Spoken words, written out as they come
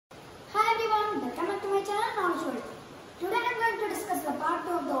everyone, welcome back to my channel Knowledge World. Today I am going to discuss the part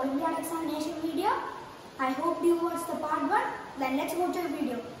 2 of the Olympiad examination video. I hope you watched the part 1. Then let's go to the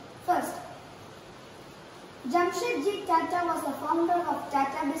video. First, Jamshedji Tata was the founder of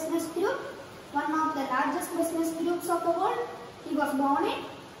Tata Business Group, one of the largest business groups of the world. He was born in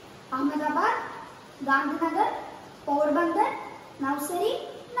Ahmedabad, Gandhinagar, Porbandar, Navsari,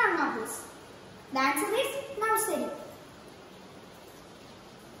 none of this. The answer is Navsari.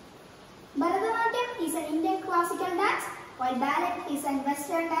 Bharatanatyam is an Indian classical dance, while ballet is a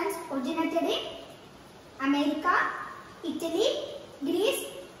Western dance originated in America, Italy, Greece,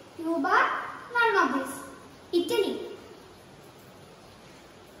 Cuba, none of this. Italy.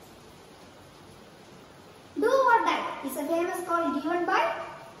 Do or Die is a famous call given by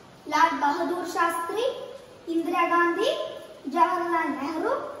Lal Bahadur Shastri, Indira Gandhi, Jawaharlal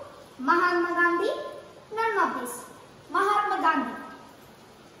Nehru, Mahatma Gandhi, none of this. Mahatma Gandhi.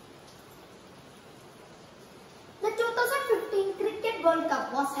 The 2015 Cricket World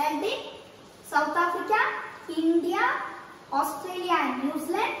Cup was held in South Africa, India, Australia and New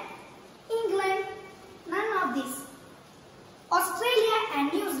Zealand, England, none of this. Australia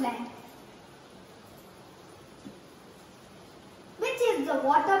and New Zealand. Which is the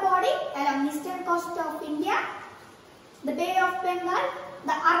water body along eastern coast of India? The Bay of Bengal,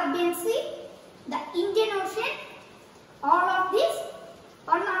 the Arabian Sea, the Indian Ocean, all of these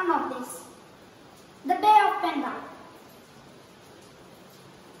or none of this? The Bay of Bengal.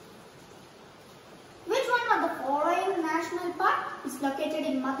 Which one of the following national park is located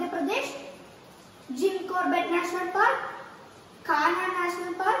in Madhya Pradesh? Jim Corbett National Park, Kanha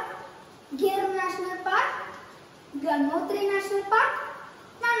National Park, Gir National Park, Gangotri National Park,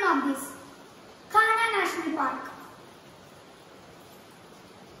 none of these. Kanha National Park.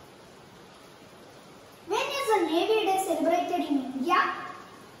 When is the Navy Day celebrated in India?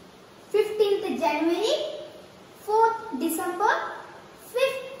 15th January, 4th December,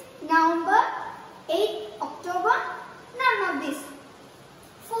 5th November, 8th October, none of this.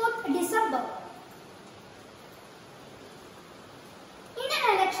 4th December. In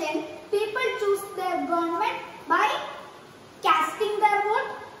an election, people choose their government by casting their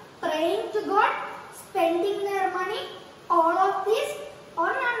vote, praying to God, spending their money, all of this or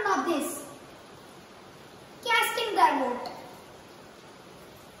none of this. Casting their vote.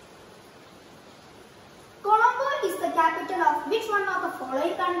 Colombo is the capital of which one of the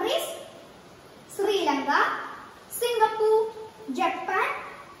following countries? Sri Lanka, Singapore, Japan,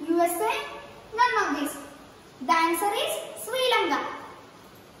 USA, none of this. The answer is Sri Lanka.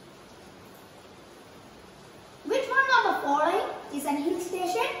 Which one of the following is an hill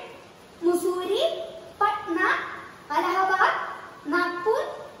station? Mussoorie, Patna, Allahabad, Nagpur,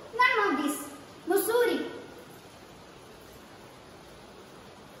 none of this. Mussoorie.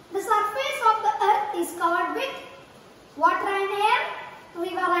 The surface of the earth is covered with water and air,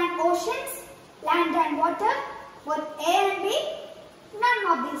 river and oceans, land and water, both A and B, none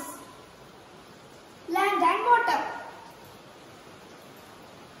of this. Land and water.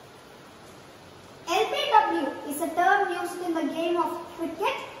 LBW is a term used in the game of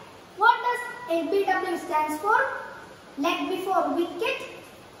cricket. What does LBW stand for? Leg before wicket,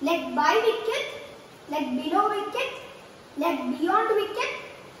 leg by wicket, leg below wicket, leg beyond wicket,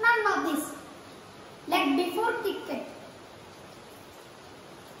 none of this. Leg before wicket.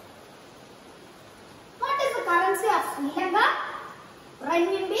 What is the currency of Sri Lanka?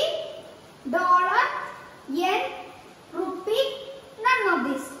 Renminbi, dollar, yen, rupee, none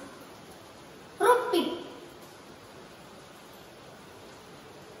of this. Rupee.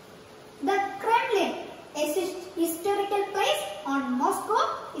 The Kremlin, a historical place on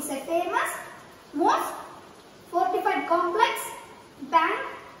Moscow, is a famous mosque, fortified complex, bank,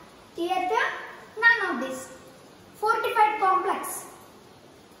 theatre, none of this. Fortified complex.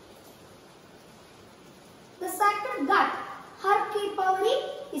 The sacred Ghat, Har Ki Pauri,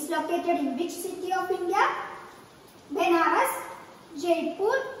 is located in which city of India? Benares,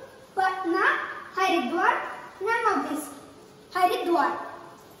 Jaipur, Patna, Haridwar, none of this. Haridwar.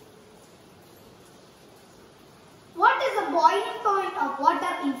 What is the boiling point of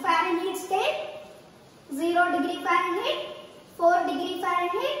water in Fahrenheit scale? 0 degree Fahrenheit, 4 degree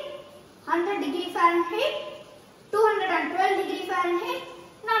Fahrenheit, 100 degree Fahrenheit, 212 degree Fahrenheit,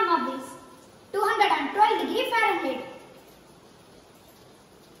 none of these. 212 degree Fahrenheit.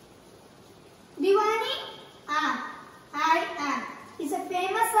 Diwani I am is a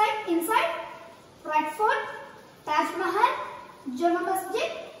famous site inside Red Fort, Taj Mahal, Juma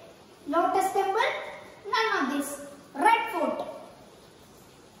Masjid, Lotus Temple, none of this. Red Fort.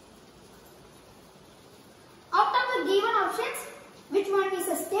 Out of the given options, which one is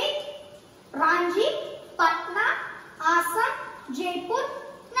a state?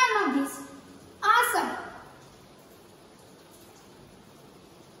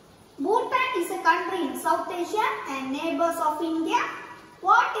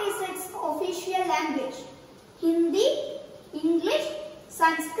 language? Hindi, English,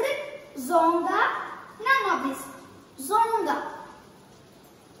 Sanskrit, Zonga, none of this. Zonga.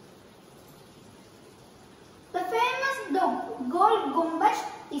 The famous Gold Gumbaj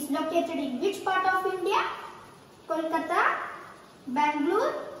is located in which part of India? Kolkata,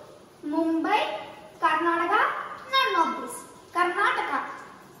 Bangalore, Mumbai, Karnataka, none of this. Karnataka.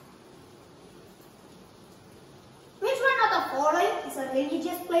 Which one of the following is a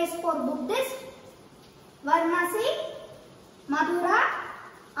religious place for Buddhists? Varanasi, Madura,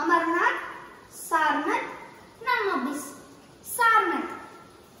 Amarnath, Sarnath, none of this. Sarnath.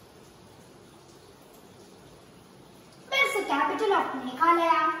 Where is the capital of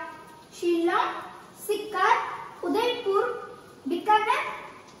Meghalaya? Shillong, Sikar, Udaipur, Bikaner,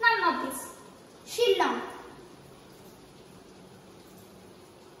 none of this. Shillong.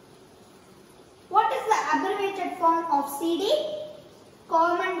 What is the abbreviated form of CD?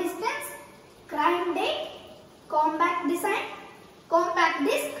 Common distance, crime date, compact design, compact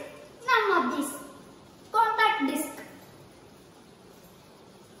disc, none of these. Compact disc.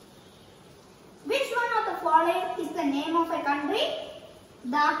 Which one of the following is the name of a country?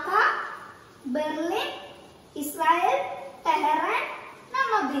 Dhaka, Berlin, Israel, Tehran,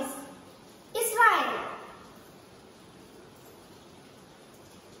 none of this. Israel.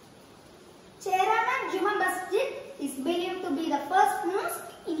 Cheraman Juma Masjid is believed to be the first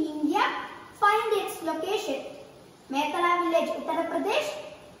mosque in India. Find its location. Methila village, Uttar Pradesh.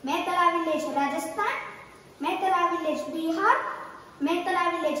 Methila village, Rajasthan. Methila village, Bihar. Methila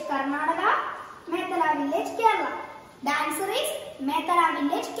village, Karnataka. Methila village, Kerala. The answer is Methila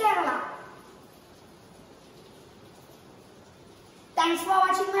village, Kerala. Thanks for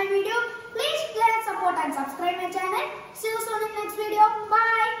watching my video. Please like, support and subscribe my channel. See you soon in next video. Bye.